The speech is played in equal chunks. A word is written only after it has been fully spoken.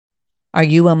Are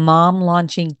you a mom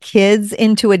launching kids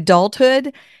into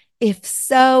adulthood? If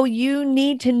so, you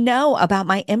need to know about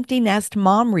my Empty Nest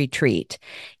Mom Retreat.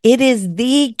 It is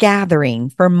the gathering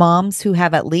for moms who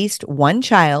have at least one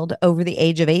child over the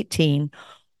age of 18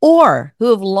 or who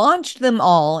have launched them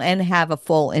all and have a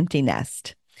full empty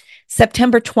nest.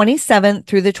 September 27th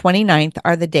through the 29th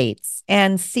are the dates,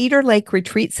 and Cedar Lake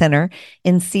Retreat Center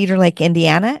in Cedar Lake,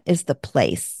 Indiana is the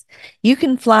place. You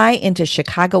can fly into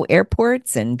Chicago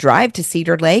airports and drive to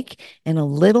Cedar Lake in a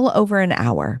little over an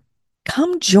hour.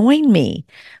 Come join me.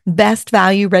 Best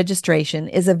value registration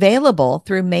is available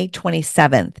through May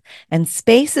 27th, and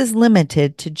space is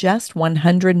limited to just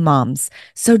 100 moms.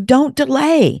 So don't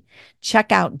delay.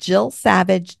 Check out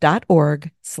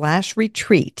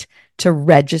jillsavage.org/retreat to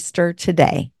register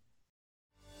today.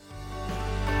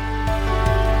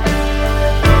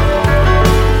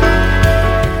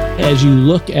 As you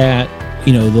look at,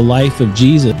 the life of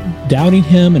Jesus, doubting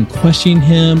him and questioning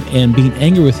him and being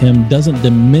angry with him doesn't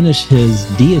diminish his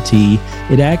deity.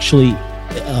 It actually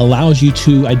allows you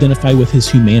to identify with his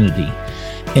humanity.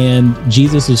 And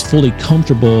Jesus is fully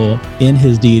comfortable in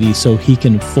his deity, so he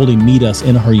can fully meet us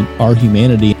in our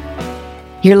humanity.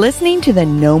 You're listening to the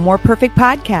No More Perfect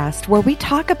podcast, where we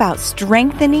talk about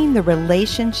strengthening the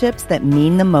relationships that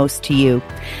mean the most to you.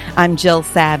 I'm Jill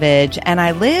Savage, and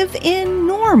I live in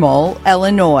Normal,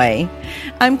 Illinois.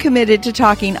 I'm committed to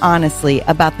talking honestly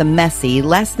about the messy,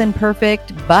 less than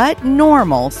perfect, but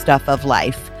normal stuff of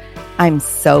life. I'm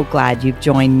so glad you've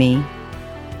joined me.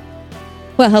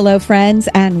 Well, hello, friends,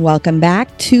 and welcome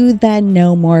back to the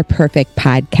No More Perfect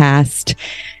podcast.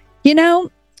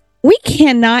 We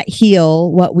cannot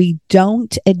heal what we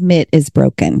don't admit is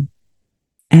broken.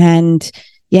 And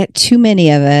yet too many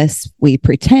of us, we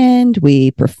pretend, we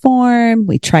perform,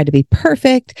 we try to be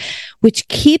perfect, which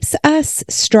keeps us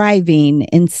striving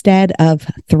instead of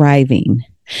thriving.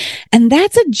 And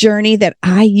that's a journey that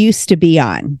I used to be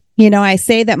on. I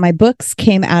say that my books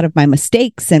came out of my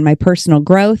mistakes and my personal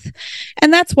growth.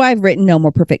 And that's why I've written No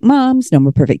More Perfect Moms, No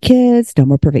More Perfect Kids, No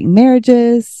More Perfect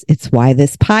Marriages. It's why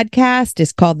this podcast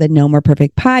is called the No More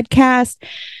Perfect Podcast.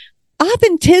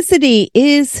 Authenticity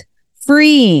is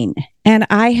freeing. And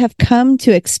I have come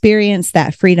to experience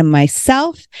that freedom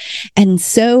myself. And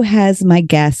so has my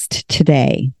guest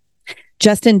today.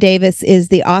 Justin Davis is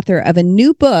the author of a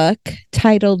new book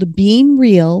titled Being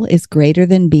Real is Greater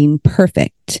Than Being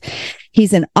Perfect.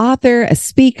 He's an author, a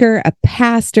speaker, a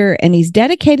pastor, and he's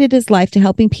dedicated his life to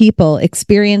helping people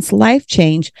experience life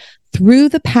change through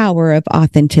the power of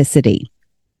authenticity.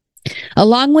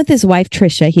 Along with his wife,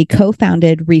 Tricia, he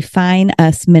co-founded Refine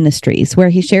Us Ministries, where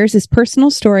he shares his personal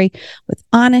story with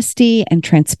honesty and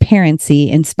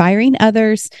transparency, inspiring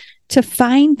others to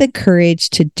find the courage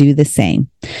to do the same.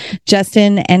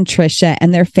 Justin and Tricia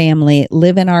and their family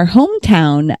live in our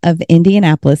hometown of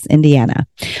Indianapolis, Indiana.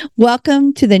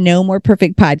 Welcome to the No More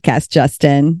Perfect podcast,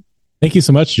 Justin. Thank you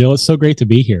so much, Jill. It's so great to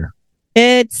be here.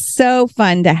 It's so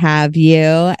fun to have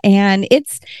you. And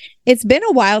it's been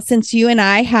a while since you and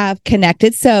I have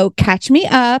connected. So catch me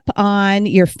up on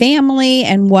your family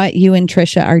and what you and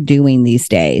Tricia are doing these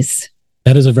days.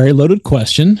 That is a very loaded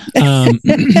question.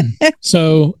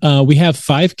 So we have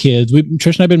 5 kids. Trish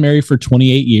and I have been married for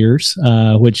 28 years,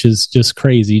 which is just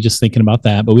crazy, just thinking about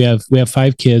that. But we have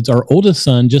 5 kids. Our oldest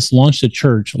son just launched a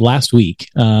church last week.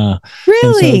 Really?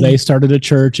 And so they started a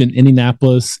church in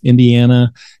Indianapolis,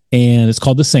 Indiana, and it's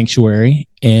called The Sanctuary,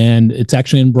 and it's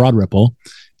actually in Broad Ripple.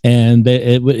 And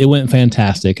it went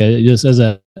fantastic. Just as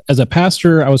a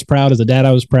pastor, I was proud. As a dad,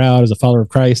 I was proud. As a follower of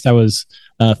Christ, I was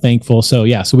thankful. So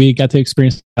we got to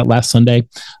experience that last Sunday.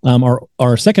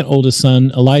 Our second oldest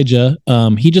son, Elijah,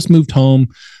 he just moved home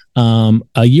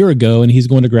a year ago, and he's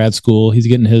going to grad school. He's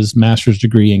getting his master's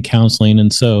degree in counseling,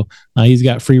 and so he's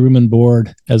got free room and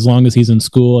board as long as he's in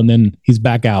school, and then he's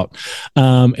back out.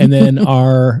 And then we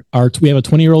have a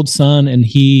 20-year-old son, and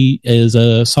he is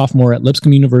a sophomore at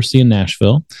Lipscomb University in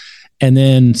Nashville. And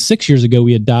then 6 years ago,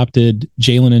 we adopted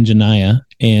Jalen and Janiyah,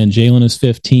 and Jalen is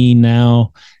 15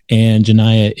 now, and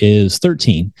Janiyah is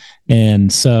 13.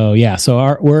 And so,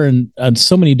 we're in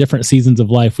so many different seasons of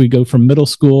life. We go from middle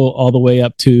school all the way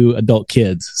up to adult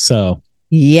kids. So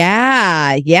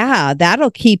yeah,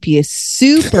 that'll keep you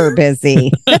super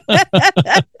busy.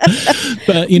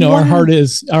 But our heart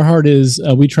is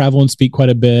we travel and speak quite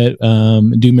a bit.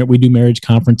 We do marriage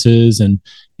conferences and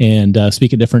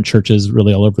speak at different churches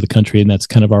really all over the country, and that's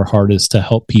kind of our heart, is to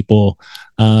help people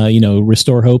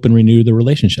restore hope and renew the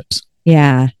relationships.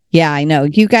 Yeah, I know.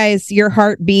 You guys, your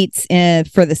heart beats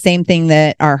for the same thing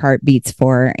that our heart beats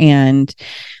for. And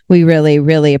we really,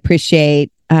 really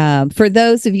appreciate For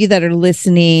those of you that are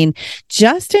listening,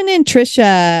 Justin and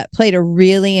Trisha played a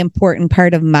really important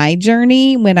part of my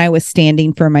journey when I was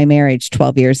standing for my marriage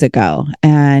 12 years ago.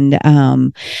 And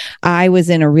I was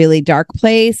in a really dark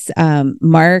place.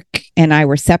 Mark and I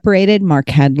were separated. Mark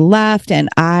had left. And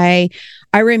I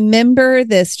remember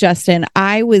this, Justin.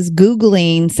 I was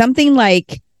Googling something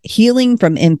like healing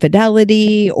from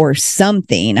infidelity or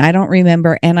something. I don't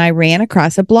remember. And I ran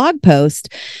across a blog post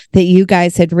that you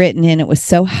guys had written, and it was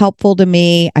so helpful to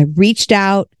me. I reached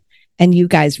out and you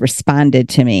guys responded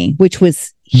to me, which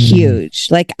was huge.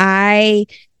 Like, I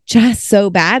just so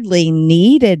badly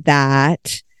needed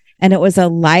that. And it was a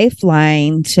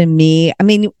lifeline to me. I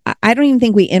mean, I don't even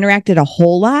think we interacted a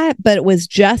whole lot, but it was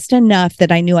just enough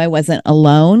that I knew I wasn't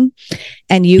alone.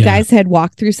 And you guys had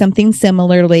walked through something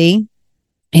similarly.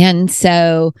 And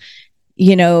so,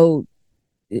 you know,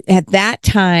 at that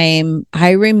time,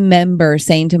 I remember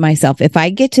saying to myself, if I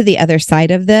get to the other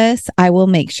side of this, I will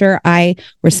make sure I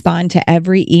respond to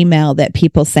every email that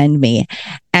people send me.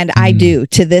 And I do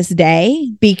to this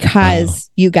day, because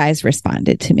you guys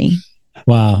responded to me.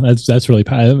 Wow. That's really,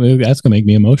 that's going to make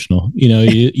me emotional. You know,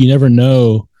 you never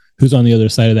know who's on the other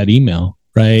side of that email.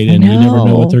 Right. And you never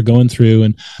know what they're going through.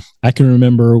 And I can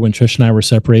remember when Trish and I were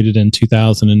separated in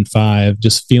 2005,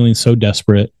 just feeling so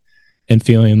desperate and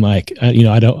feeling like, you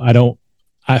know,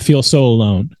 I feel so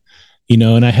alone, you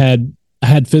know, and I had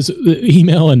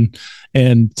email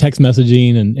and text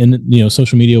messaging and, you know,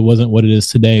 social media wasn't what it is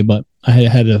today, but I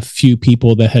had a few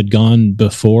people that had gone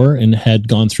before and had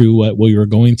gone through what we were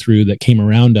going through that came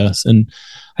around us. And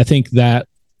I think that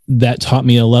taught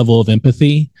me a level of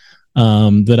empathy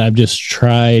that I've just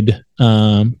tried.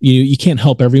 You can't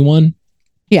help everyone.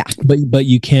 Yeah. But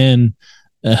you can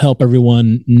help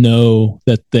everyone know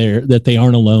that they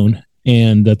aren't alone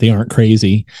and that they aren't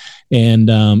crazy.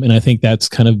 And I think that's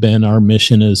kind of been our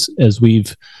mission as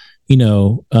we've, you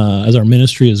know, as our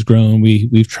ministry has grown,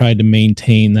 we've tried to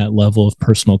maintain that level of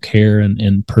personal care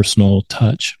and personal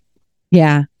touch.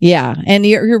 Yeah. Yeah. And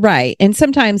you're right. And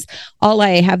sometimes all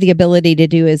I have the ability to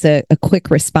do is a quick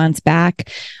response back,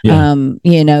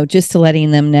 you know, just to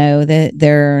letting them know that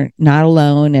they're not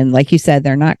alone. And like you said,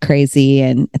 they're not crazy.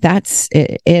 And that's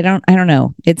it. I don't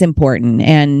know. It's important.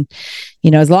 And, you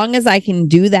know, as long as I can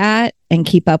do that and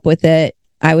keep up with it,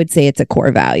 I would say it's a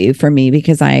core value for me,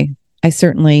 because I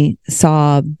certainly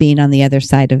saw, being on the other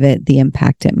side of it, the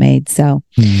impact it made. So,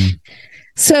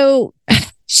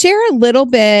 share a little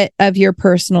bit of your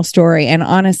personal story and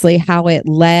honestly how it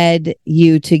led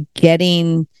you to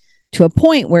getting to a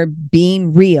point where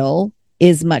being real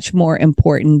is much more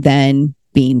important than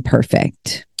being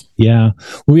perfect. Yeah,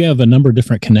 we have a number of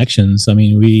different connections. I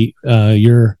mean,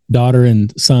 your daughter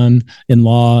and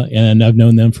son-in-law, and I've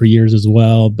known them for years as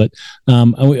well. But I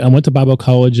went to Bible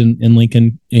college in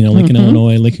Lincoln, Lincoln,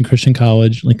 Illinois, Lincoln Christian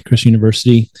College, Lincoln Christian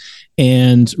University,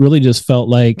 and really just felt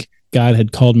like God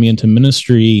had called me into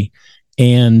ministry.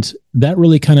 And that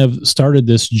really kind of started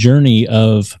this journey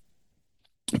of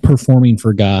performing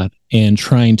for God and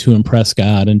trying to impress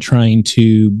God and trying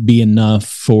to be enough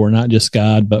for not just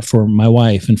God, but for my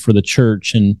wife and for the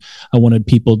church. And I wanted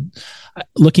people,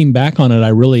 looking back on it, I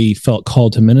really felt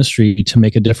called to ministry to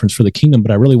make a difference for the kingdom,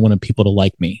 but I really wanted people to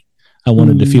like me. I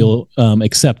wanted to feel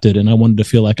accepted, and I wanted to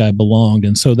feel like I belonged.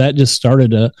 And so that just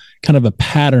started a kind of a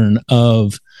pattern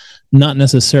of not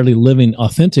necessarily living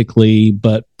authentically,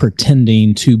 but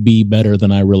pretending to be better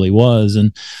than I really was.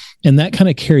 And that kind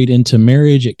of carried into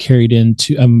marriage. It carried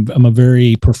into, I'm a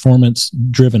very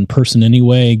performance-driven person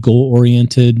anyway,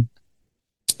 goal-oriented.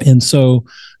 And so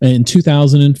in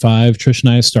 2005, Trish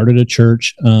and I started a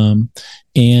church,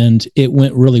 and it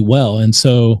went really well. And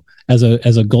so as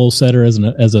a goal setter,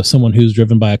 as someone who's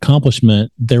driven by accomplishment,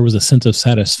 there was a sense of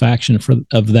satisfaction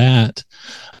of that.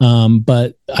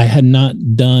 But I had not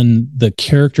done the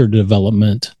character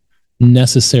development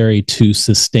necessary to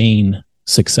sustain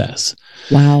success.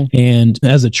 Wow. And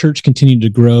as the church continued to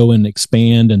grow and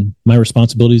expand and my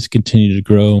responsibilities continued to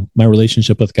grow, my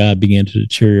relationship with God began to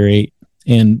deteriorate.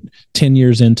 And 10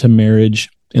 years into marriage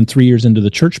and 3 years into the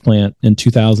church plant in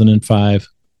 2005,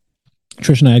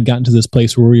 Trish and I had gotten to this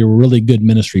place where we were really good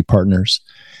ministry partners,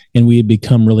 and we had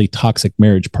become really toxic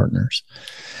marriage partners.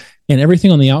 And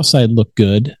everything on the outside looked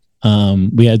good.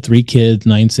 We had 3 kids,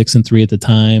 9, 6, and 3 at the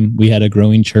time. We had a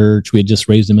growing church. We had just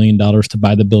raised $1 million to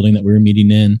buy the building that we were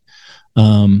meeting in.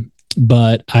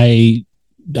 But I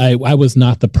was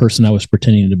not the person I was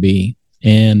pretending to be.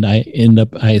 And I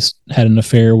had an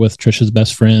affair with Trisha's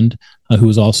best friend, who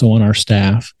was also on our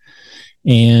staff,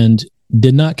 and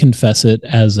did not confess it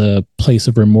as a place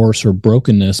of remorse or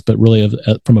brokenness, but really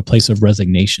from a place of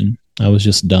resignation. I was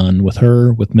just done with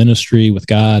her, with ministry, with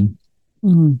God.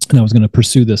 and I was going to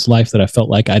pursue this life that I felt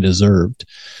like I deserved.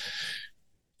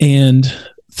 And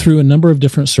through a number of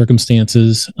different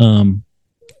circumstances,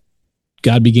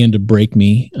 God began to break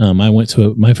me. I went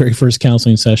to my very first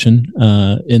counseling session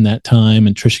in that time,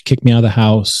 and Trisha kicked me out of the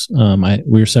house.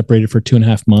 We were separated for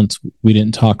 2.5 months. We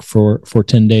didn't talk for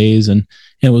 10 days. And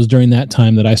it was during that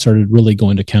time that I started really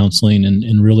going to counseling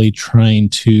and really trying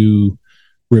to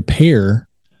repair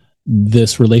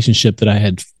this relationship that I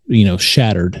had,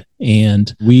 shattered.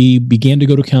 And we began to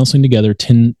go to counseling together.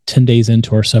 10 days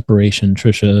into our separation,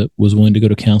 Trisha was willing to go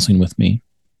to counseling with me.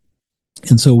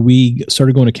 And so we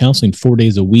started going to counseling 4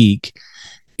 days a week,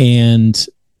 and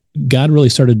God really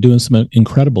started doing some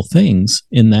incredible things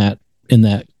in that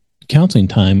counseling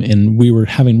time. And we were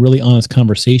having really honest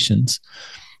conversations.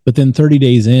 But then 30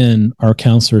 days in, our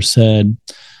counselor said,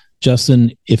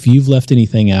 Justin, if you've left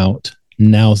anything out,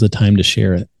 now's the time to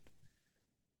share it.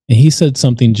 And he said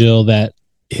something, Jill, that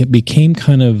it became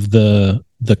kind of the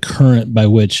current by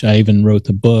which I even wrote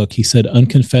the book. He said,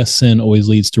 unconfessed sin always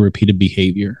leads to repeated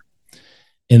behavior.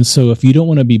 And so if you don't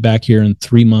want to be back here in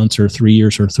 3 months or 3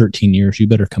 years or 13 years, you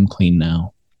better come clean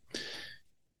now.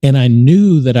 And I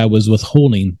knew that I was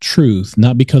withholding truth,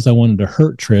 not because I wanted to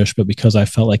hurt Trish, but because I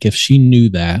felt like if she knew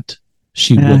that,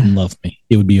 she wouldn't love me.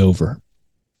 It would be over.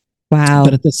 Wow.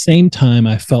 But at the same time,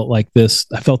 I felt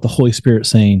the Holy Spirit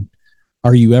saying,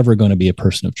 are you ever going to be a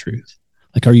person of truth?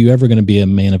 Like, are you ever going to be a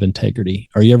man of integrity?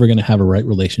 Are you ever going to have a right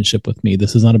relationship with me?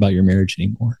 This is not about your marriage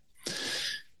anymore.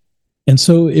 And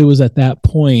so it was at that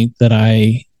point that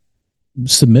I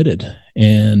submitted,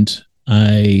 and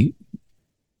I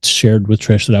shared with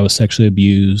Trish that I was sexually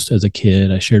abused as a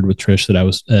kid. I shared with Trish that I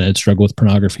had struggled with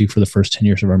pornography for the first 10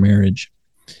 years of our marriage.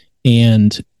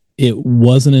 And it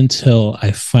wasn't until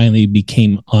I finally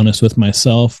became honest with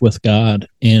myself, with God,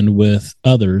 and with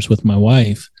others, with my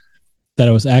wife, that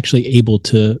I was actually able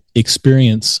to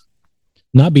experience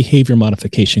not behavior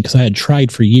modification, because I had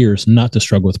tried for years not to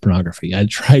struggle with pornography. I had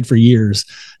tried for years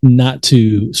not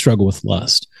to struggle with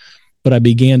lust, but I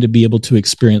began to be able to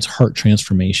experience heart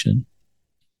transformation.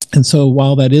 And so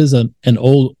while that is an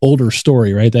older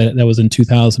story, right, that was in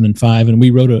 2005, and we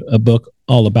wrote a book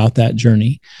all about that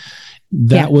journey,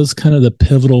 that was kind of the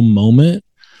pivotal moment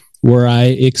where I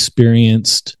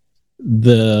experienced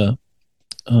the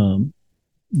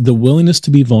willingness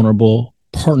to be vulnerable,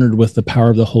 partnered with the power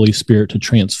of the Holy Spirit to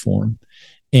transform.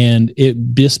 And it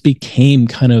just became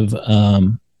kind of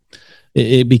a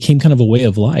way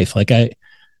of life. Like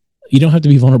you don't have to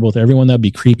be vulnerable with everyone. That'd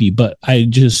be creepy, but I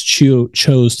just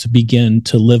chose to begin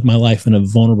to live my life in a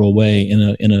vulnerable way, in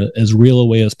a as real a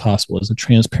way as possible, as a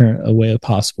transparent a way as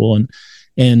possible.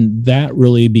 And that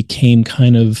really became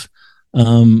kind of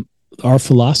our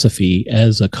philosophy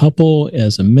as a couple,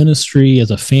 as a ministry, as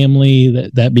a family.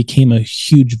 That became a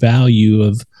huge value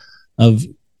of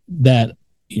that,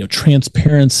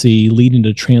 transparency leading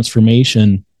to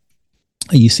transformation.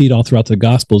 You see it all throughout the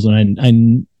Gospels,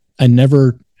 and I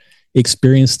never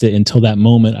experienced it until that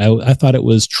moment. I thought it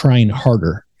was trying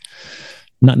harder,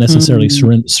 not necessarily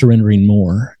surrendering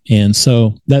more. And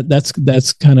so that's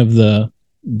kind of the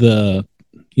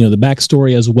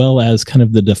backstory, as well as kind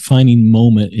of the defining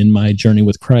moment in my journey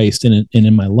with Christ and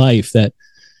in my life that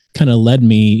kind of led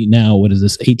me now,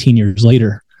 18 years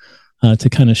later, to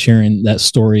kind of sharing that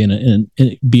story and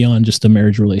beyond just a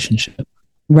marriage relationship.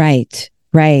 Right.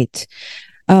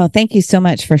 Oh, thank you so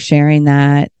much for sharing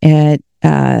that.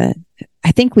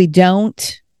 I think we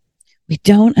don't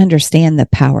understand the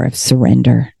power of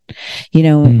surrender.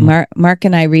 Mark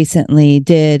and I recently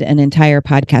did an entire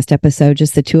podcast episode,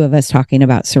 just the two of us talking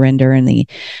about surrender and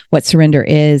what surrender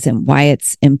is and why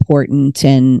it's important.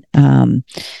 And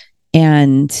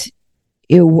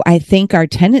I think our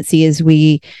tendency is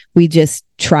we just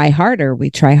try harder,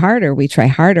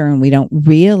 and we don't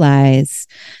realize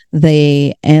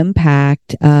the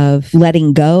impact of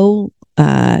letting go,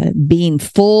 being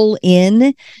full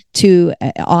in to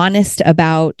honest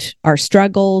about our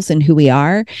struggles and who we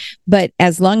are. But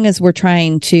as long as we're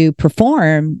trying to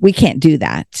perform, we can't do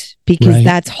that because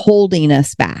that's holding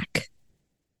us back.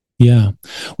 Yeah.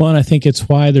 Well, and I think it's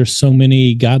why there's so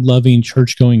many God-loving,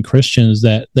 church-going Christians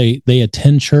that they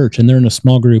attend church and they're in a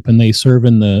small group and they serve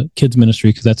in the kids ministry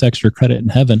because that's extra credit in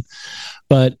heaven.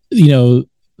 But,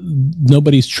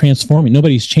 nobody's transforming,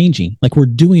 nobody's changing. Like, we're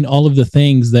doing all of the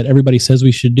things that everybody says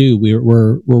we should do.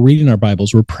 We're reading our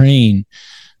Bibles, we're praying.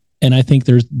 And I think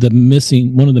there's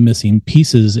one of the missing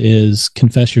pieces is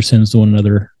confess your sins to one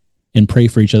another and pray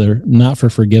for each other, not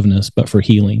for forgiveness, but for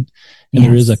healing. And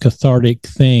there is a cathartic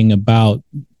thing about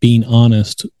being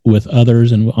honest with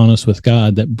others and honest with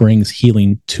God that brings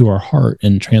healing to our heart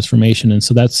and transformation. And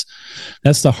so that's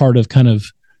the heart of kind of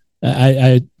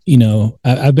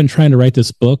I've been trying to write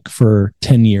this book for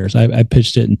 10 years. I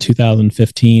pitched it in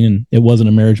 2015 and it wasn't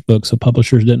a marriage book, so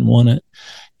publishers didn't want it.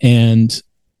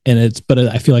 But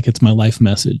I feel like it's my life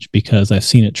message because I've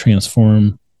seen it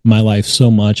transform my life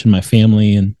so much and my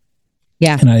family. And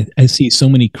I see so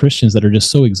many Christians that are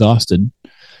just so exhausted.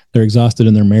 They're exhausted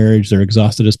in their marriage. They're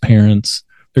exhausted as parents.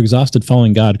 They're exhausted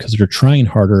following God because they're trying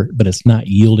harder, but it's not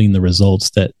yielding the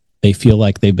results that they feel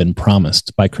like they've been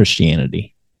promised by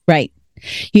Christianity. Right.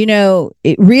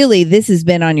 This has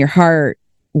been on your heart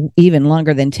even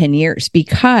longer than 10 years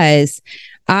because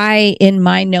in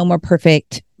my No More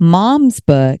Perfect Mom's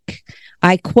book,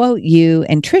 I quote you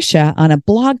and Trisha on a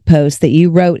blog post that you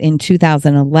wrote in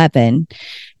 2011.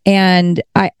 And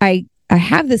I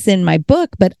have this in my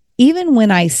book, but even when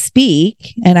I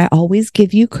speak, and I always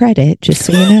give you credit, just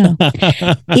so you know,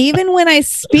 even when I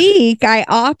speak, I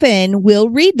often will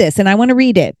read this and I want to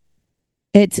read it.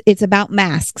 It's about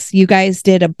masks. You guys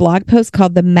did a blog post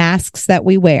called The Masks That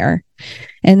We Wear.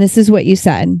 And this is what you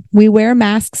said. We wear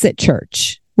masks at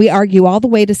church. We argue all the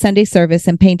way to Sunday service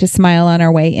and paint a smile on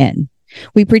our way in.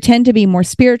 We pretend to be more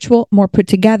spiritual, more put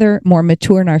together, more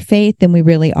mature in our faith than we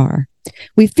really are.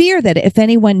 We fear that if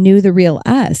anyone knew the real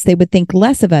us, they would think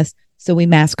less of us, so we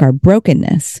mask our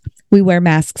brokenness. We wear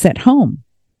masks at home.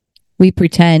 We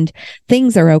pretend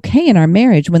things are okay in our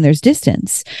marriage when there's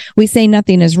distance. We say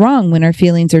nothing is wrong when our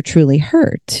feelings are truly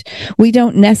hurt. We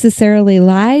don't necessarily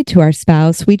lie to our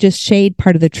spouse. We just shade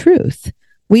part of the truth.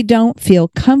 We don't feel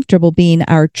comfortable being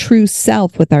our true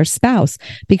self with our spouse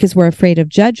because we're afraid of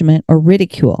judgment or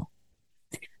ridicule.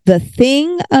 The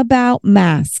thing about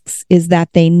masks is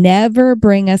that they never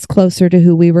bring us closer to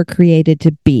who we were created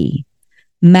to be.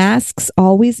 Masks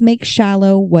always make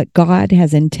shallow what God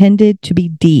has intended to be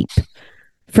deep.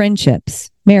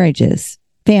 Friendships, marriages,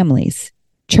 families,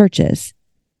 churches,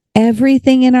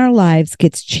 everything in our lives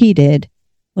gets cheated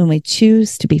when we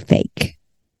choose to be fake.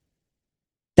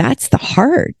 That's the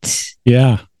heart.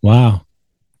 Yeah. Wow.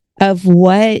 Of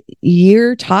what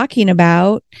you're talking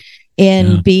about.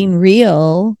 And being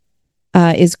real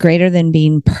is greater than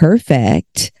being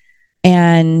perfect.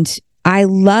 And I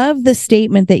love the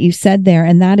statement that you said there.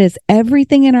 And that is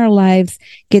everything in our lives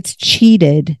gets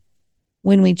cheated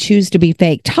when we choose to be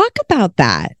fake. Talk about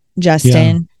that,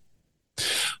 Justin. Yeah.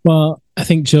 Well, I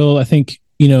think, Jill,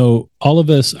 all of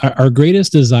us, our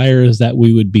greatest desire is that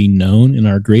we would be known, and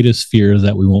our greatest fear is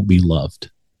that we won't be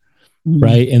loved. Mm-hmm.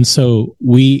 Right. And so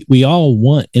we all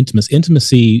want intimacy.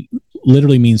 Intimacy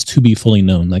literally means to be fully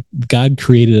known. Like God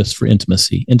created us for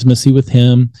intimacy with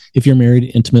him. If you're married,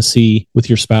 intimacy with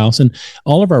your spouse, and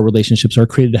all of our relationships are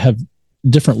created to have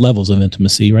different levels of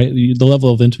intimacy, right? The level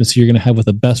of intimacy you're going to have with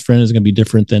a best friend is going to be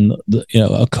different than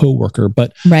a coworker,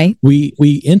 but right.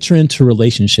 We enter into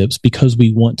relationships because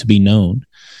we want to be known.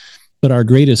 But our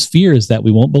greatest fear is that we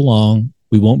won't belong,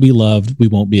 we won't be loved, we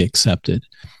won't be accepted.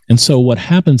 And so what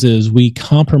happens is we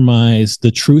compromise the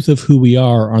truth of who we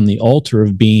are on the altar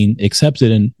of being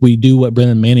accepted. And we do what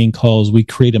Brennan Manning calls, we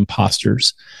create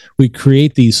imposters. We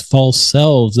create these false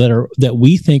selves that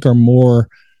we think are more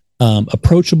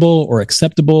approachable or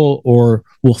acceptable or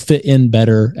will fit in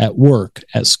better at work,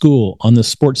 at school, on the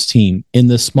sports team, in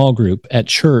the small group, at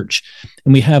church.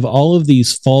 And we have all of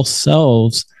these false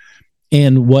selves.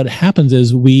 And what happens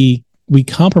is we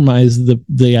compromise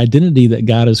the identity that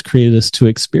God has created us to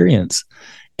experience.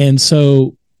 And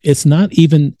so it's not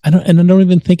even, I don't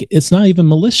even think it's not even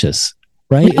malicious,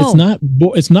 right? No.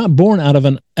 It's not born out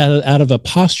of a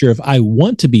posture of I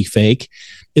want to be fake.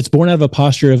 It's born out of a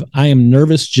posture of I am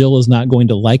nervous Jill is not going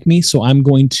to like me, so I'm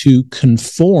going to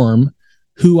conform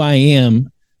who I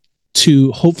am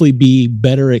to hopefully be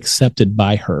better accepted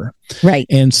by her. Right.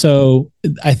 And so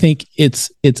I think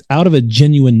it's out of a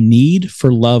genuine need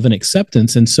for love and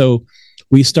acceptance. And so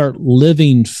we start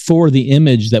living for the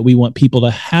image that we want people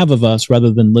to have of us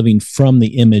rather than living from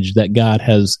the image that God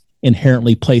has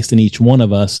inherently placed in each one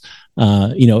of us,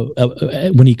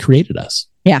 when he created us.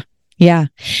 Yeah. Yeah.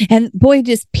 And boy,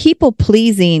 just people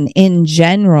pleasing in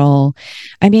general.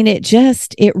 I mean, it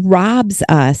robs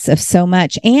us of so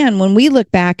much. And when we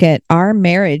look back at our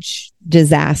marriage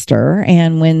disaster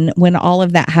and when all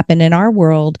of that happened in our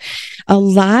world, a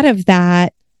lot of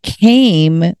that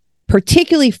came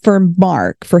particularly for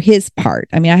Mark, for his part.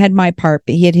 I mean, I had my part,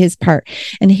 but he had his part.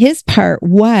 And his part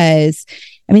was,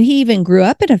 he even grew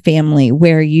up in a family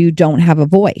where you don't have a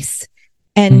voice.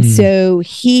 And so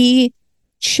he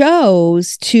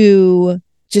chose to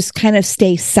just kind of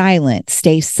stay silent.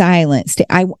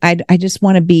 I just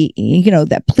want to be,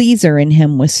 that pleaser in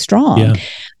him was strong. Yeah.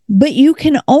 But you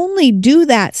can only do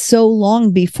that so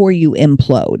long before you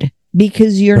implode.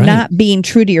 because you're not being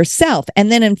true to yourself.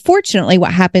 And then unfortunately,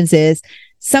 what happens is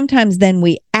sometimes then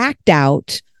we act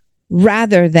out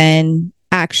rather than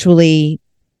actually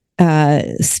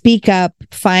speak up,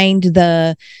 find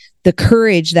the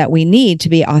courage that we need to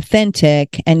be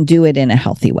authentic and do it in a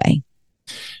healthy way.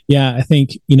 Yeah, I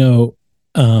think,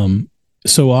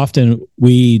 so often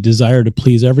we desire to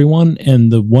please everyone,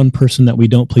 and the one person that we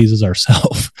don't please is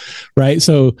ourselves, right?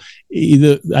 So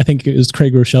I think it was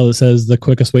Craig Rochelle that says the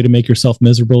quickest way to make yourself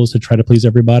miserable is to try to please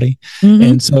everybody. Mm-hmm.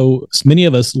 And so many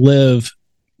of us live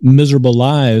miserable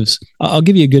lives. I'll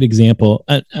give you a good example.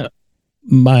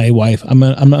 My wife, I'm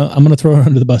gonna throw her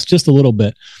under the bus just a little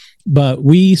bit, but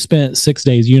we spent 6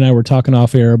 days. You and I were talking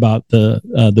off air about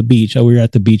the beach. We were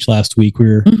at the beach last week.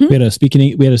 We had a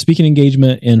speaking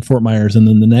engagement in Fort Myers, and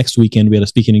then the next weekend we had a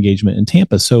speaking engagement in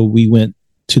Tampa. So we went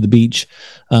to the beach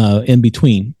in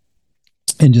between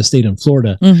and just stayed in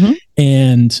Florida. Mm-hmm.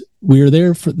 And we were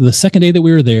there for the second day that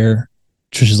we were there.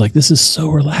 Trisha's like, "This is so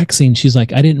relaxing." She's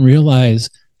like, "I didn't realize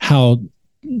how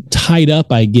tied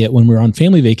up I get when we're on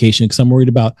family vacation, because I'm worried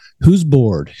about who's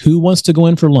bored, who wants to go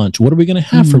in for lunch, what are we going to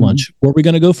have for lunch, where are we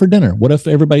going to go for dinner, what if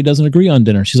everybody doesn't agree on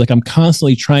dinner." She's like, "I'm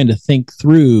constantly trying to think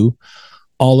through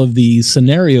all of these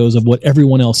scenarios of what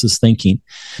everyone else is thinking."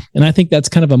 And I think that's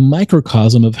kind of a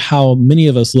microcosm of how many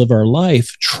of us live our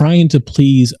life trying to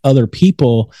please other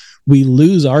people. We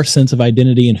lose our sense of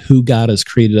identity and who God has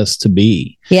created us to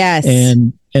be. Yes.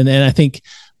 And then I think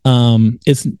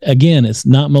it's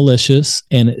not malicious,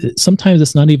 and sometimes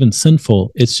it's not even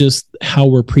sinful. It's just how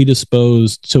we're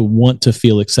predisposed to want to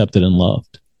feel accepted and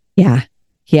loved. Yeah.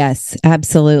 Yes,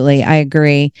 absolutely. I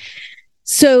agree.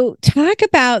 So talk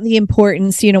about the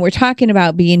importance, we're talking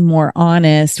about being more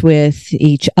honest with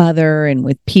each other and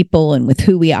with people and with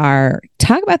who we are.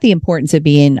 Talk about the importance of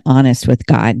being honest with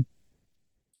God.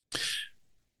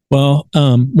 Well,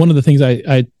 one of the things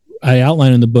I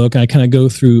outline in the book, I kind of go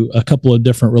through a couple of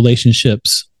different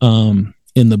relationships in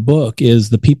the book, is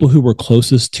the people who were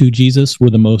closest to Jesus were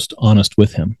the most honest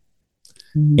with him.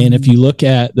 Mm-hmm. And if you look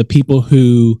at the people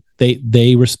who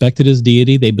they respected his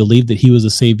deity, they believed that he was the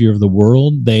savior of the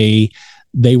world. They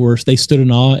stood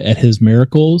in awe at his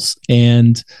miracles,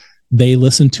 and they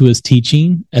listened to his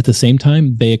teaching. At the same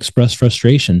time, they expressed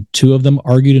frustration. 2 of them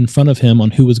argued in front of him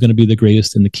on who was going to be the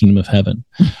greatest in the kingdom of heaven,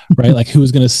 right? Like who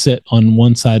was going to sit on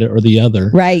one side or the other.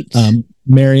 Right.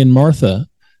 Mary and Martha,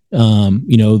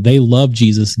 they loved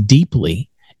Jesus deeply,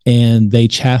 and they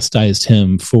chastised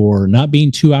him for not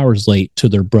being 2 hours late to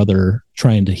their brother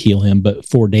trying to heal him, but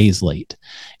 4 days late.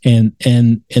 And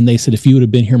they said, "If you would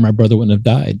have been here, my brother wouldn't have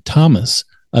died." Thomas,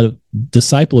 a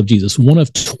disciple of Jesus, one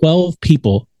of 12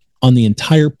 people on the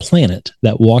entire planet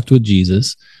that walked with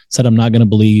Jesus, said, "I'm not going to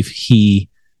believe he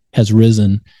has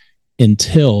risen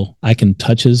until I can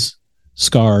touch his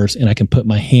scars and I can put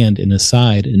my hand in his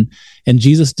side." And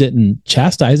Jesus didn't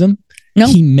chastise him. No.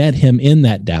 He met him in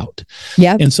that doubt.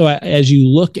 Yeah. And so as you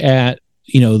look at,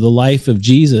 the life of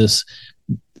Jesus,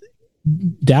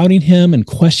 doubting him and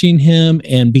questioning him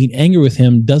and being angry with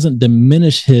him doesn't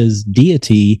diminish his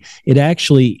deity. It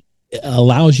actually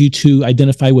allows you to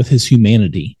identify with his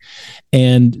humanity.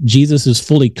 And Jesus is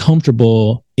fully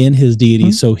comfortable in his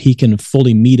deity, so he can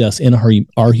fully meet us in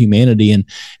our humanity.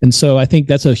 And so I think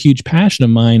that's a huge passion of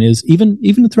mine, is even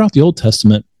throughout the Old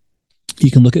Testament,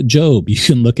 you can look at Job, you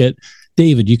can look at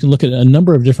David, you can look at a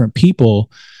number of different people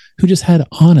who just had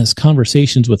honest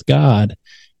conversations with God.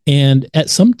 And at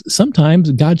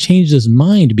sometimes God changed his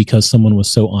mind because someone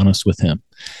was so honest with him.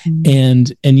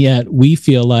 Mm-hmm. And yet we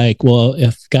feel like, well,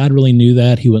 if God really knew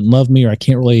that, he wouldn't love me, or I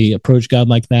can't really approach God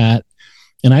like that.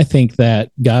 And I think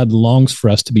that God longs for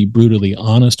us to be brutally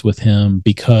honest with him,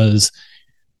 because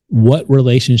what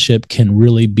relationship can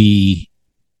really be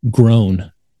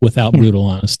grown without brutal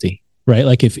honesty, right?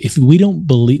 Like if we don't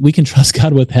believe, we can trust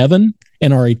God with heaven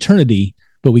and our eternity,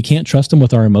 but we can't trust him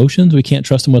with our emotions. We can't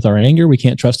trust him with our anger. We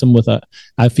can't trust him with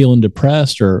I feeling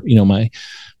depressed, or,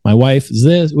 my wife is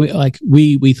this.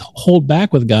 We hold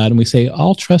back with God, and we say,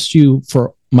 "I'll trust you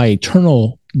for my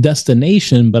eternal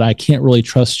destination, but I can't really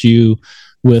trust you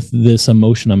with this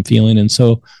emotion I'm feeling." And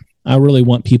so I really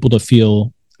want people to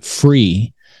feel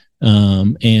free.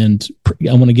 And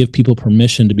I want to give people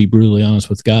permission to be brutally honest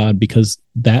with God, because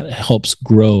that helps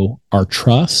grow our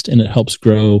trust and it helps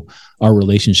grow our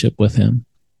relationship with him.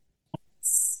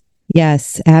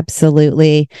 Yes,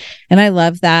 absolutely. And I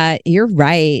love that. You're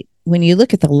right. When you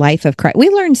look at the life of Christ, we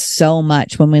learn so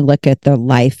much when we look at the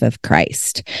life of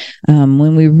Christ.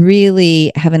 When we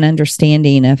really have an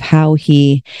understanding of how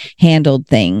he handled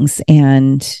things.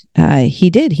 And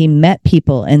he met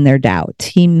people in their doubt.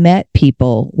 He met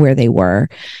people where they were.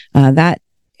 That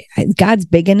God's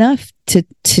big enough to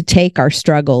take our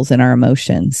struggles and our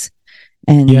emotions.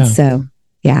 And so,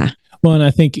 yeah. Well, and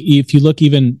I think if you look, you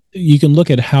can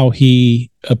look at how he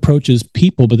approaches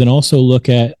people, but then also look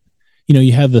at,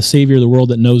 you have the Savior of the world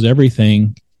that knows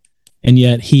everything, and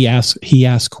yet he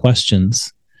asks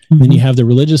questions. Mm-hmm. And then you have the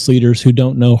religious leaders who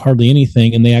don't know hardly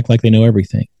anything, and they act like they know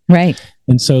everything. Right.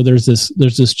 And so there's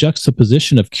this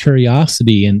juxtaposition of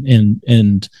curiosity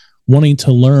and wanting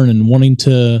to learn and wanting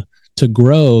to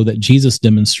grow that Jesus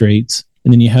demonstrates.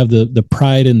 And then you have the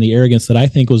pride and the arrogance that I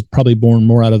think was probably born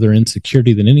more out of their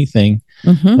insecurity than anything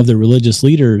of the religious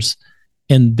leaders.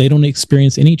 And they don't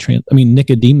experience any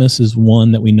Nicodemus is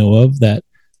one that we know of that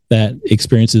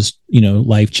experiences,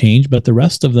 life change, but the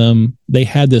rest of them, they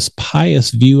had this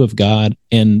pious view of God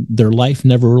and their life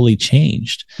never really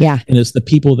changed. Yeah. And it's the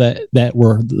people that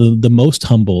were the most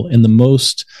humble and the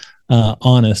most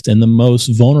honest and the most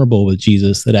vulnerable with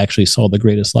Jesus that actually saw the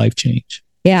greatest life change.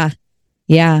 Yeah.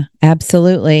 Yeah,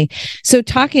 absolutely. So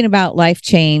talking about life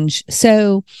change.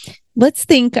 So let's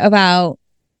think about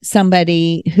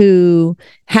somebody who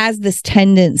has this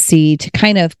tendency to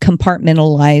kind of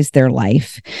compartmentalize their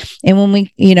life. And when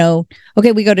we,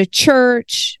 we go to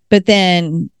church, but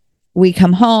then we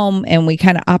come home and we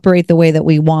kind of operate the way that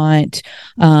we want,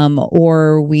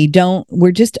 or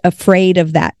we're just afraid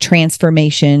of that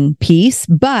transformation piece,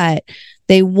 but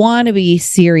they want to be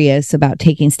serious about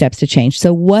taking steps to change.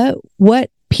 So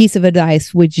what piece of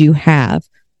advice would you have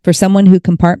for someone who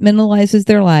compartmentalizes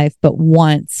their life but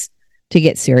wants to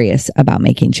get serious about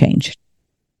making change?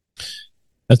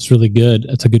 That's really good.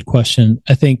 That's a good question.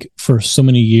 I think for so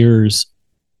many years,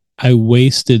 I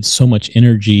wasted so much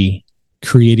energy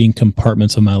creating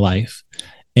compartments of my life.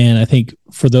 And I think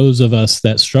for those of us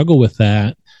that struggle with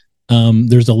that,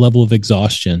 there's a level of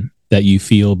exhaustion that you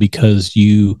feel because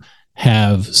you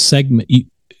have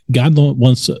God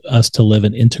wants us to live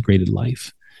an integrated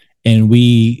life, and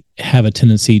we have a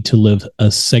tendency to live a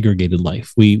segregated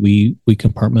life. We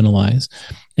compartmentalize.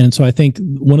 And so I think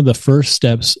one of the first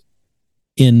steps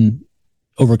in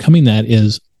overcoming that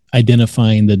is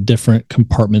identifying the different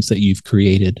compartments that you've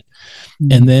created.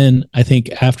 Mm-hmm. And then I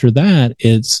think after that,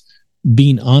 it's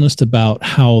being honest about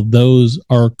how those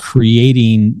are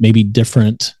creating maybe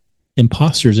different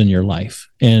imposters in your life,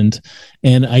 and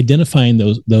identifying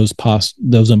those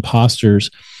imposters.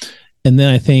 And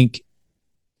then I think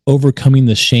overcoming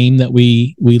the shame that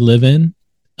we live in.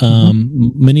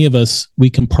 Many of us,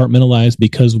 we compartmentalize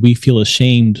because we feel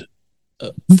ashamed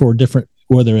for different,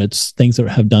 whether it's things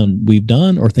that we've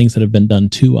done or things that have been done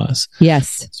to us.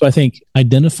 Yes. So I think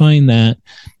identifying that,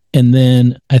 and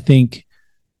then I think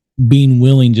being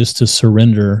willing just to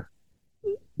surrender,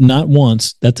 not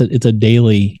once, it's a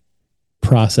daily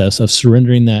process of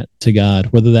surrendering that to God,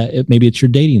 whether maybe it's your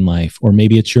dating life, or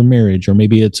maybe it's your marriage, or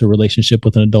maybe it's a relationship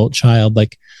with an adult child,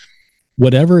 like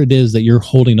whatever it is that you're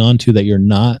holding on to, that you're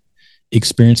not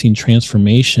experiencing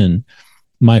transformation.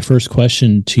 My first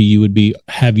question to you would be,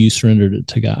 have you surrendered it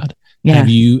to God? Yeah. Have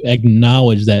you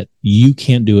acknowledged that you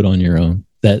can't do it on your own,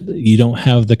 that you don't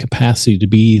have the capacity to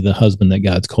be the husband that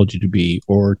God's called you to be,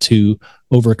 or to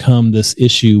overcome this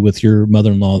issue with your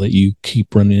mother-in-law that you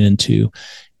keep running into?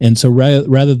 And so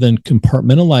rather than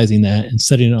compartmentalizing that and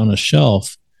setting it on a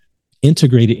shelf,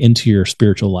 integrate it into your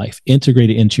spiritual life,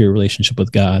 integrate it into your relationship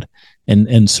with God,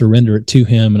 and surrender it to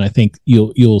Him. And I think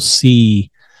you'll see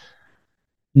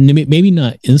maybe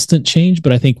not instant change,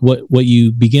 but I think what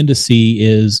you begin to see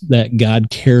is that God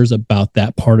cares about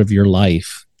that part of your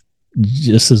life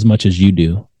just as much as you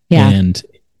do. Yeah.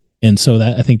 And so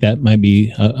that, I think that might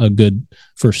be a good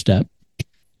first step.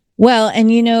 Well, and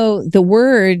the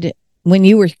word, when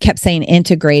you kept saying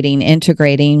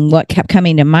integrating, what kept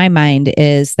coming to my mind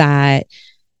is that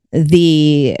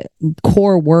the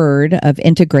core word of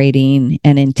integrating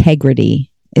and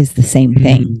integrity is the same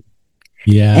thing.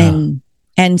 Yeah.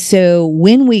 And so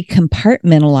when we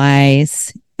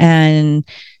compartmentalize and,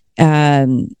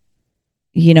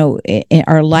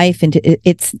 our life into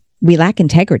we lack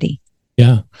integrity.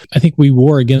 Yeah. I think we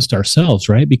war against ourselves,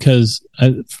 right? Because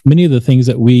many of the things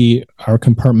that we are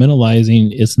compartmentalizing,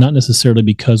 it's not necessarily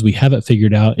because we have it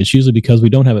figured out. It's usually because we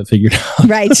don't have it figured out.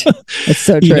 Right. That's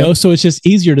so true. So it's just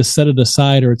easier to set it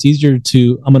aside, or it's easier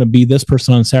I'm going to be this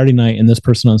person on Saturday night and this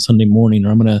person on Sunday morning,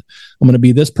 or I'm going to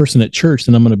be this person at church,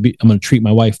 and I'm going to treat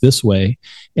my wife this way.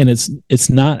 And it's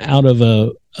not out of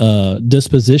a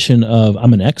disposition of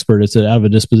I'm an expert. It's out of a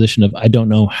disposition of I don't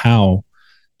know how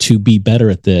to be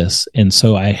better at this, and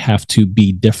so I have to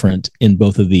be different in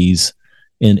both of these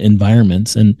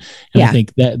environments. And I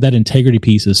think that integrity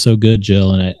piece is so good,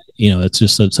 Jill, and it's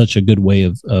just such a good way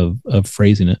of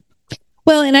phrasing it.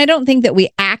 Well, and I don't think that we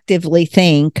actively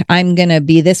think I'm going to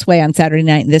be this way on Saturday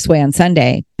night and this way on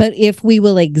Sunday. But if we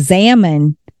will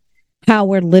examine how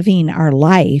we're living our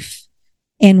life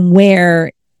and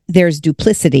where there's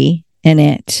duplicity in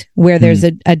it, where there's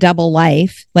a double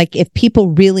life, like if people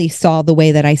really saw the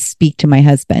way that I speak to my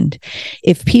husband,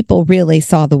 if people really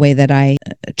saw the way that I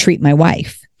treat my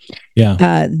wife,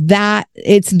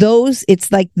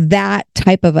 it's like that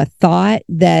type of a thought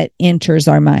that enters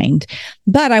our mind.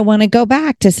 But I want to go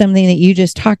back to something that you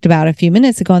just talked about a few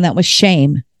minutes ago, and that was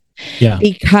shame. Yeah.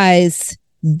 Because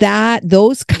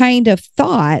those kind of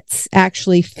thoughts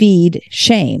actually feed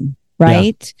shame,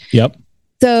 right? Yeah. Yep.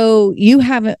 So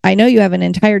I know you have an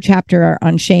entire chapter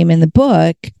on shame in the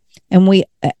book, and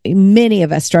many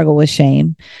of us struggle with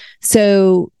shame.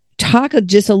 So talk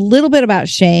just a little bit about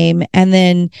shame, and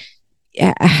then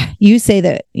you say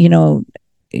that,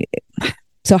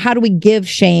 so how do we give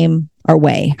shame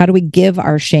away? How do we give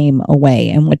our shame away?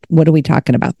 And what are we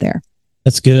talking about there?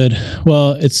 That's good.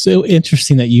 Well, it's so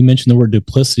interesting that you mentioned the word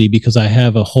duplicity, because I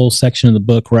have a whole section in the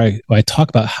book where I talk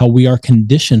about how we are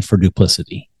conditioned for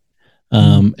duplicity.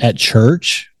 At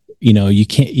church, you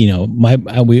can't,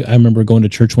 I remember going to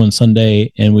church one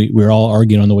Sunday, and we were all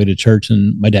arguing on the way to church,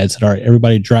 and my dad said, "All right,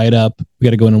 everybody dry it up. We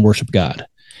got to go in and worship God."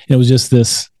 And it was just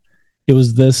this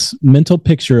mental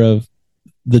picture of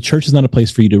the church is not a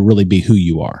place for you to really be who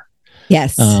you are.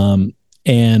 Yes. And,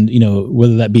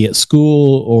 whether that be at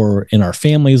school or in our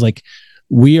families, like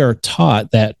we are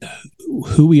taught that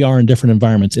who we are in different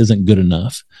environments isn't good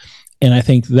enough. And I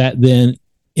think that then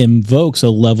invokes a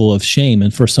level of shame.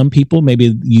 And for some people,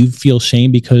 maybe you feel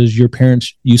shame because your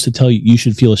parents used to tell you you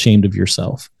should feel ashamed of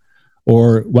yourself,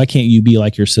 or why can't you be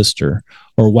like your sister,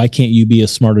 or why can't you be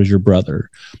as smart as your brother,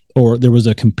 or there was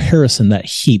a comparison that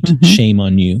heaped shame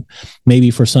on you. Maybe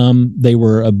for some, they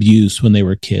were abused when they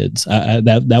were kids.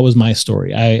 That was my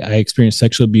story. I experienced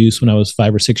sexual abuse when I was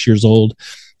 5 or 6 years old.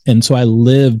 And so I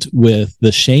lived with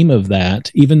the shame of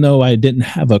that, even though I didn't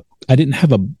have a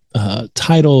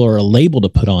title or a label to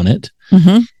put on it.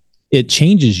 It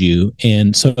changes you.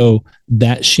 And so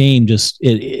that shame it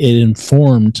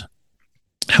informed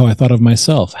how I thought of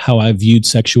myself, how I viewed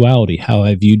sexuality, how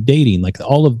I viewed dating. Like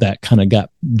all of that kind of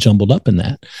got jumbled up in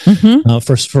that.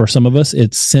 For some of us,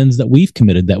 it's sins that we've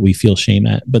committed that we feel shame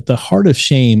at. But the heart of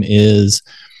shame is,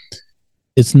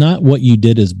 it's not what you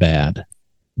did is bad.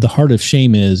 The heart of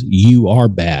shame is you are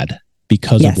bad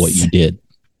because of what you did,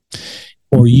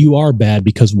 or you are bad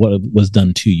because what was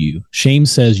done to you. Shame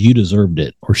says you deserved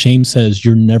it, or shame says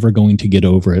you're never going to get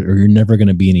over it, or you're never going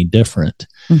to be any different.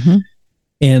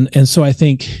 And so I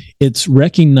think it's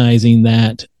recognizing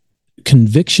that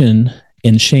conviction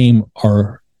and shame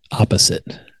are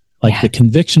opposite. Like the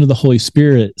conviction of the Holy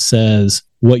Spirit says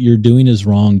what you're doing is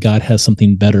wrong. God has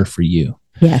something better for you.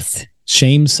 Yes.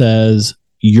 Shame says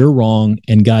you're wrong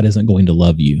and God isn't going to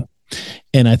love you.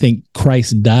 And I think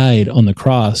Christ died on the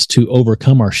cross to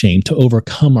overcome our shame, to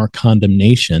overcome our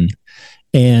condemnation.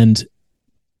 And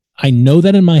I know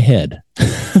that in my head.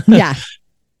 Yeah.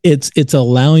 It's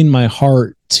allowing my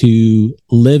heart to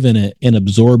live in it and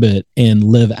absorb it and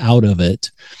live out of it.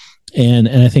 And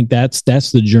I think that's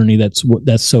the journey that's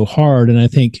so hard. And I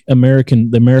think the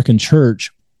American church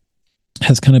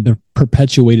has kind of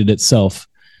perpetuated itself.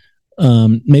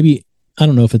 Maybe, I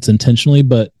don't know if it's intentionally,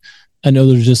 but I know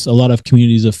there's just a lot of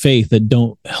communities of faith that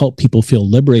don't help people feel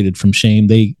liberated from shame.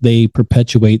 They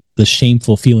perpetuate the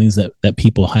shameful feelings that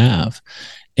people have.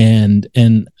 And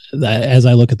as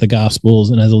I look at the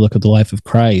Gospels and as I look at the life of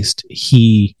Christ,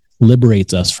 he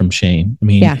liberates us from shame. I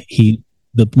mean,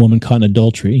 the woman caught in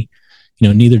adultery,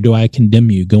 neither do I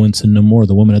condemn you. Go and sin no more.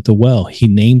 The woman at the well, he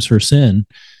names her sin.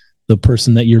 The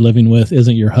person that you're living with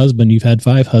isn't your husband. You've had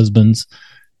 5 husbands.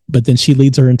 But then she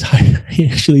leads her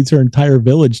entire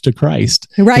village to Christ.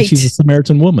 Right. She's a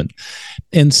Samaritan woman.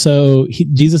 And so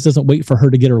Jesus doesn't wait for her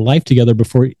to get her life together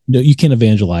before you can't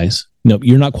evangelize. No,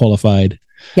 you're not qualified.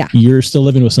 Yeah. You're still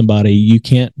living with somebody. You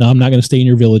can't, I'm not going to stay in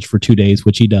your village for 2 days,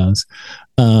 which he does.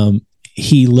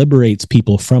 He liberates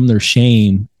people from their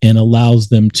shame and allows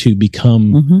them to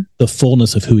become the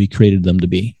fullness of who he created them to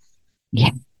be.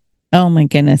 Yeah. Oh my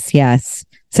goodness. Yes.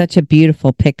 Such a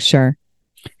beautiful picture.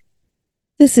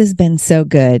 This has been so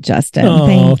good, Justin.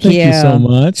 Thank you so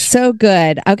much. So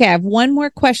good. Okay, I have one more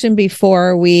question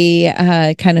before we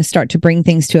kind of start to bring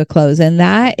things to a close. And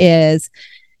that is,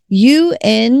 you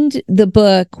end the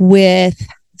book with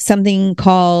something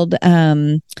called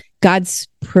God's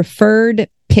preferred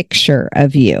picture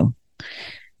of you.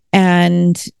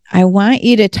 And I want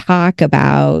you to talk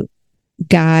about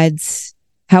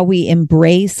how we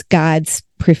embrace God's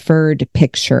preferred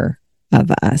picture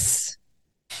of us.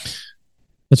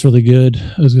 That's really good.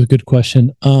 That was a good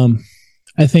question.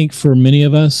 I think for many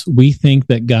of us, we think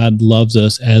that God loves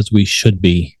us as we should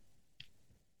be.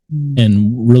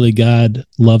 And really, God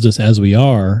loves us as we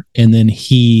are. And then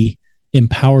he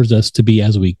empowers us to be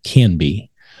as we can be.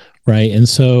 Right. And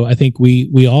so I think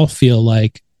we all feel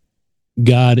like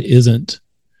God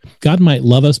might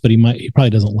love us, but he probably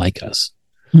doesn't like us.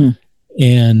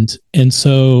 And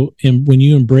so when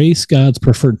you embrace God's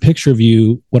preferred picture of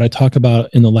you, what I talk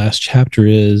about in the last chapter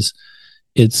is,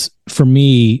 it's, for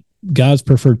me, God's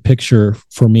preferred picture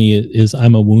for me is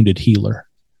I'm a wounded healer.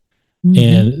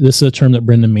 And this is a term that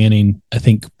Brendan Manning, I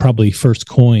think, probably first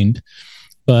coined.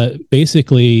 But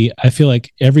basically, I feel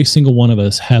like every single one of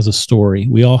us has a story.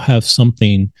 We all have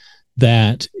something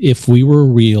that if we were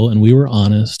real and we were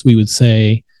honest, we would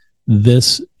say,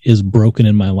 this is broken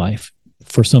in my life.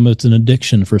 For some, it's an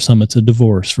addiction. For some, it's a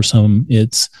divorce. For some,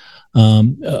 it's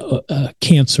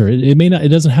cancer. It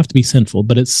doesn't have to be sinful,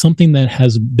 but it's something that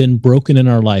has been broken in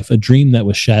our life, a dream that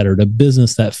was shattered, a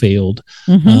business that failed,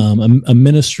 a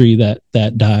ministry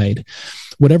that died,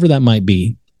 whatever that might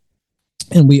be.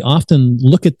 And we often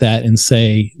look at that and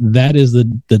say, that is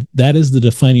the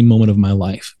defining moment of my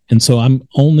life. And so I'm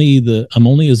only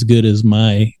as good as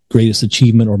my greatest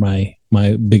achievement or my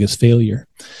biggest failure.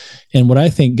 And what I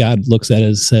think God looks at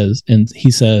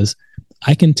he says,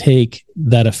 I can take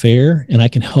that affair and I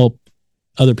can help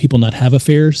other people not have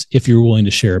affairs if you're willing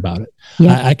to share about it.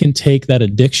 Yeah. I can take that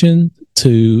addiction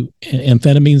to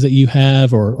amphetamines that you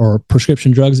have or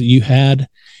prescription drugs that you had,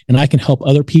 and I can help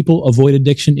other people avoid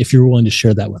addiction if you're willing to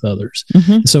share that with others.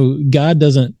 So God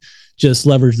doesn't just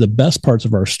leverage the best parts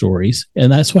of our stories.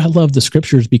 And that's why I love the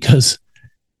scriptures, because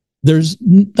there's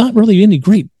not really any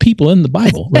great people in the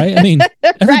Bible, right? I mean,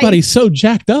 everybody's so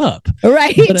jacked up,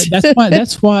 right? But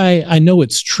that's why I know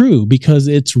it's true, because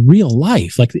it's real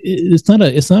life. Like it's not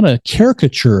a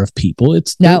caricature of people.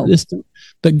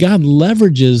 But God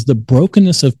leverages the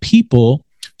brokenness of people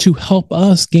to help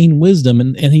us gain wisdom,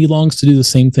 and he longs to do the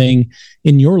same thing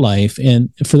in your life.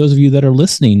 And for those of you that are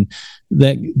listening,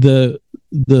 that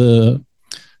the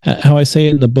how I say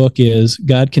it in the book is,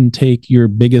 God can take your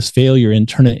biggest failure and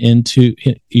turn it into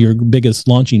your biggest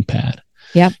launching pad.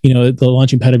 The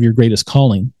launching pad of your greatest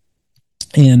calling.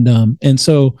 And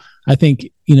so I think,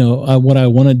 what I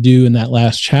want to do in that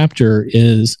last chapter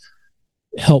is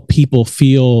help people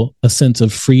feel a sense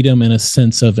of freedom and a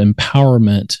sense of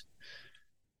empowerment,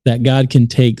 that God can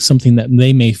take something that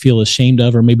they may feel ashamed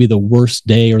of, or maybe the worst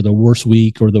day or the worst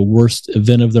week or the worst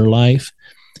event of their life,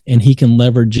 and he can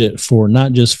leverage it for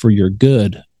not just for your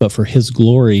good, but for his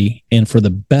glory and for the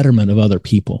betterment of other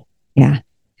people. Yeah.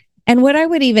 And what I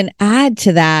would even add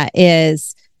to that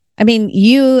is, I mean,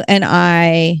 you and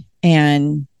I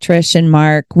and Trish and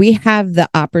Mark, we have the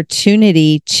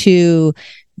opportunity to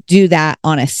do that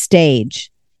on a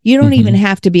stage. You don't even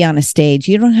have to be on a stage.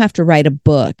 You don't have to write a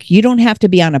book. You don't have to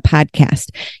be on a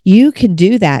podcast. You can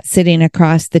do that sitting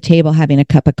across the table, having a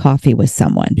cup of coffee with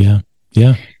someone. Yeah.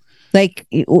 Yeah. Like,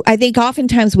 I think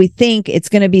oftentimes we think it's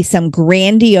going to be some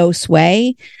grandiose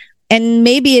way, and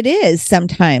maybe it is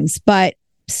sometimes, but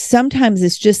sometimes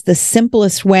it's just the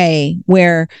simplest way,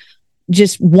 where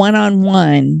just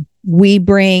one-on-one, we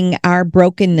bring our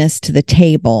brokenness to the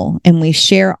table and we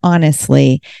share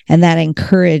honestly, and that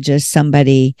encourages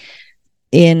somebody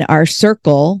in our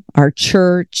circle, our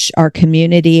church, our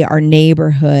community, our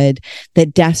neighborhood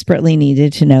that desperately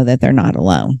needed to know that they're not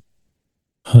alone.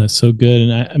 Oh, that's so good.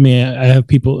 And I have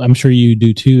people, I'm sure you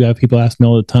do too. I have people ask me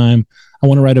all the time, I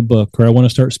want to write a book, or I want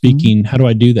to start speaking. How do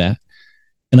I do that?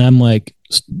 And I'm like,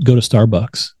 go to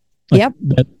Starbucks. Like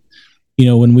that,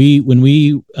 when we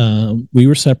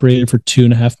were separated for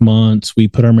 2.5 months, we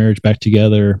put our marriage back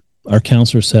together. Our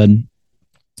counselor said,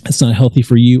 it's not healthy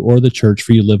for you or the church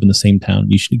for you to live in the same town.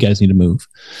 You guys need to move.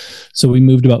 So we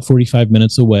moved about 45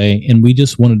 minutes away, and we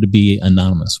just wanted to be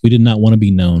anonymous. We did not want to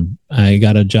be known. I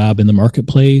got a job in the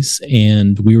marketplace,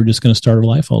 and we were just going to start our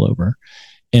life all over.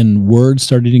 And word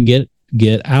started to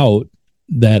get out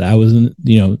that I was in,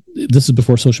 this is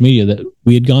before social media, that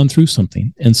we had gone through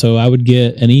something. And so I would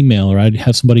get an email, or I'd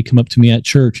have somebody come up to me at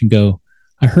church and go,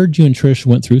 I heard you and Trish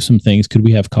went through some things. Could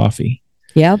we have coffee?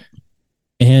 Yep.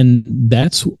 And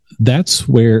that's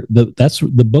where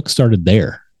the book started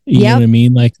there. You know what I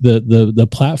mean? Like the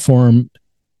platform,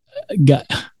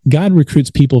 God recruits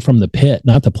people from the pit,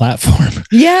 not the platform.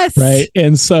 Yes. Right.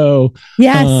 And so,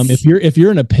 if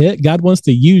you're in a pit, God wants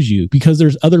to use you, because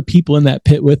there's other people in that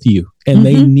pit with you, and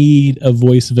they need a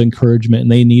voice of encouragement,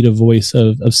 and they need a voice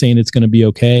of saying it's going to be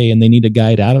okay. And they need a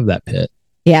guide out of that pit.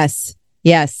 Yes.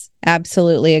 Yes.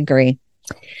 Absolutely agree.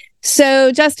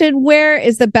 So, Justin, where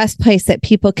is the best place that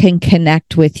people can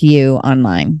connect with you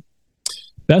online?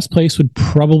 Best place would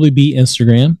probably be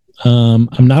Instagram.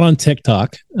 I'm not on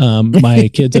TikTok. My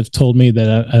kids have told me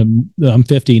that I'm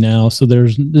 50 now, so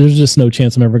there's just no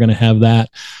chance I'm ever going to have that.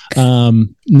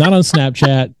 Not on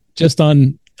Snapchat, just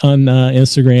on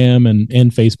Instagram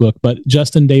and Facebook. But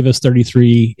Justin Davis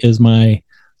 33 is my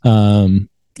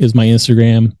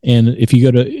Instagram. And if you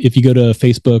go to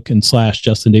Facebook and /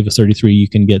 Justin Davis 33, you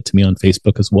can get to me on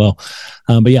Facebook as well.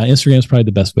 But yeah, Instagram is probably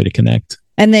the best way to connect.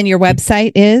 And then your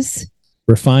website is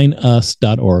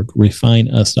refineus.org.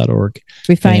 Refineus.org.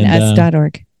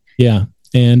 Refineus.org. Yeah.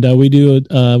 And we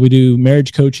do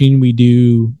marriage coaching.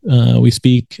 We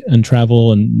speak and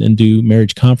travel and do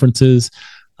marriage conferences.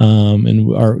 And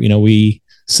we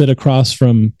sit across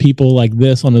from people like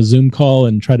this on a Zoom call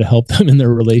and try to help them in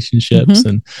their relationships.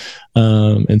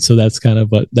 Mm-hmm. And so that's kind of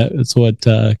what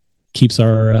keeps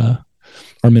our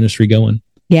ministry going.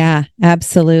 Yeah,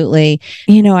 absolutely.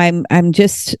 I'm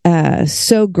just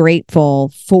so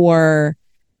grateful for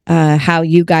how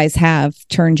you guys have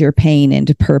turned your pain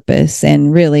into purpose.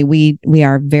 And really, we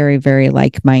are very, very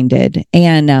like-minded.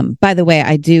 And by the way,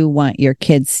 I do want you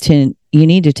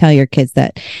need to tell your kids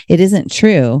that it isn't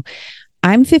true.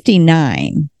 I'm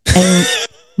 59 and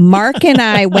Mark and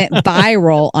I went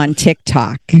viral on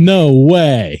TikTok. No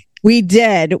way. We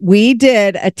did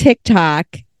a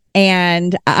TikTok.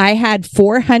 And I had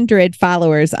 400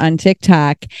 followers on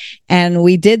TikTok, and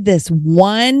we did this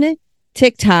one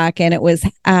TikTok, and it was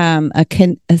an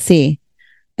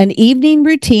evening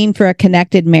routine for a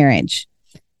connected marriage.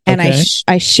 And okay.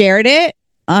 I shared it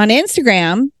on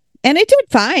Instagram, and it did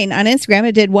fine on Instagram.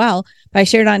 It did well. But I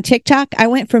shared it on TikTok. I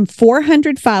went from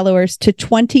 400 followers to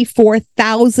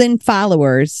 24,000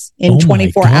 followers in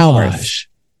 24 hours.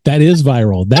 That is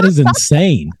viral. That is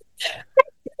insane.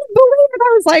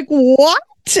 I was like, what?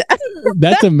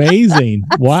 That's amazing.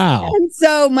 Wow. And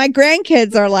so my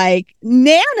grandkids are like,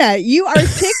 Nana, you are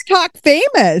TikTok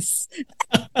famous.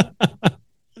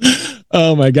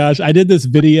 Oh my gosh. I did this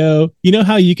video. You know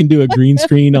how you can do a green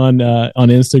screen on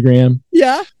Instagram?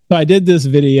 Yeah. So I did this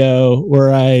video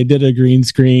where I did a green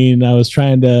screen. I was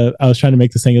trying to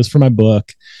make this thing. It was for my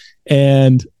book.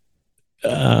 And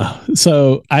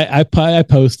so I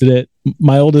posted it.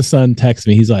 My oldest son texted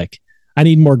me. He's like, I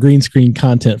need more green screen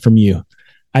content from you.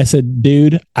 I said,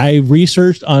 dude, I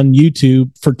researched on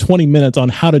YouTube for 20 minutes on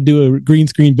how to do a green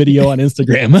screen video on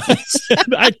Instagram.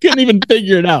 I couldn't even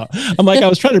figure it out. I'm like, I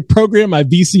was trying to program my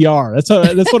VCR. That's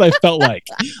what I felt like.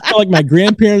 I felt like my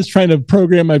grandparents trying to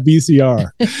program my VCR.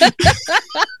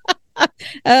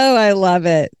 Oh, I love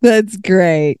it. That's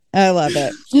great. I love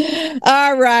it.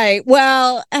 All right.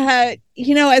 Well,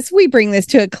 as we bring this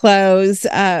to a close,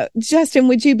 Justin,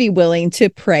 would you be willing to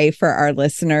pray for our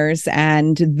listeners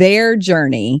and their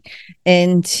journey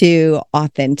into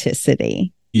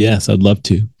authenticity? Yes, I'd love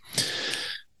to.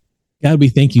 God, we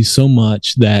thank you so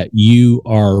much that you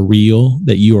are real,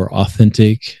 that you are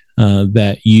authentic,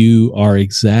 that you are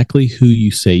exactly who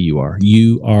you say you are.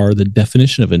 You are the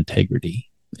definition of integrity.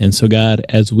 And so, God,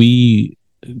 as we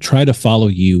try to follow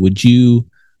you, would you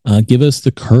give us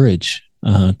the courage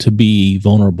to be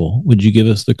vulnerable? Would you give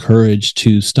us the courage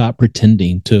to stop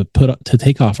pretending, to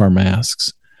take off our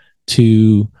masks,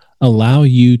 to allow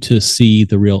you to see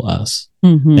the real us?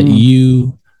 Mm-hmm. That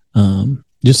you,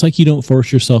 just like you don't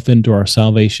force yourself into our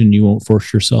salvation, you won't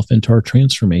force yourself into our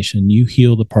transformation. You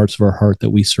heal the parts of our heart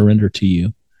that we surrender to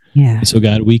you. Yeah. And so,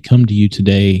 God, we come to you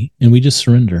today and we just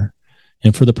surrender.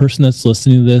 And for the person that's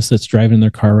listening to this, that's driving their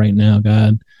car right now,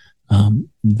 God,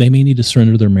 they may need to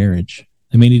surrender their marriage.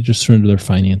 They may need to surrender their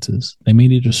finances. They may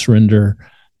need to surrender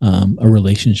a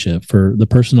relationship. For the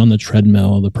person on the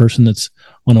treadmill, the person that's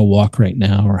on a walk right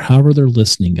now, or however they're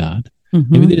listening, God,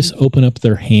 maybe they just open up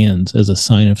their hands as a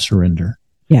sign of surrender.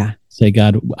 Yeah. Say,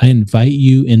 God, I invite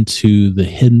you into the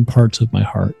hidden parts of my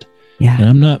heart. Yeah.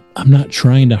 And I'm not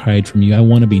trying to hide from you. I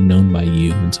want to be known by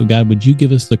you. And so, God, would you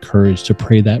give us the courage to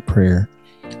pray that prayer,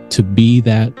 to be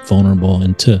that vulnerable,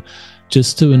 and to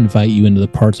invite you into the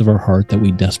parts of our heart that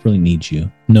we desperately need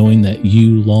you, knowing that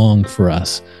you long for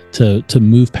us to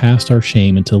move past our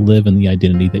shame and to live in the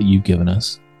identity that you've given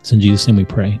us. It's in Jesus' name we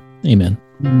pray. Amen.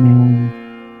 Amen.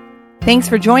 Thanks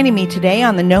for joining me today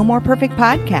on the No More Perfect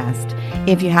podcast.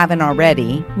 If you haven't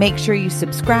already, make sure you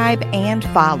subscribe and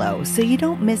follow so you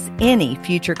don't miss any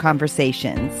future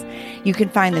conversations. You can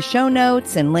find the show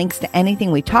notes and links to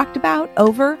anything we talked about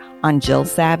over on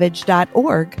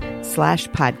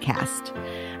jillsavage.org/podcast.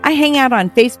 I hang out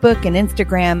on Facebook and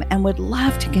Instagram and would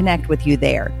love to connect with you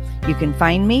there. You can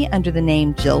find me under the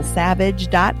name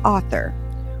jillsavage.author.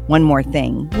 One more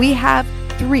thing, we have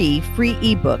 3 free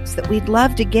ebooks that we'd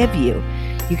love to give you.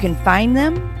 You can find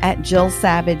them at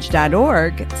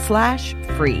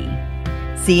jillsavage.org/free.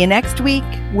 See you next week,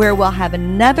 where we'll have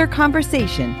another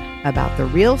conversation about the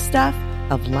real stuff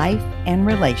of life and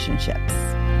relationships.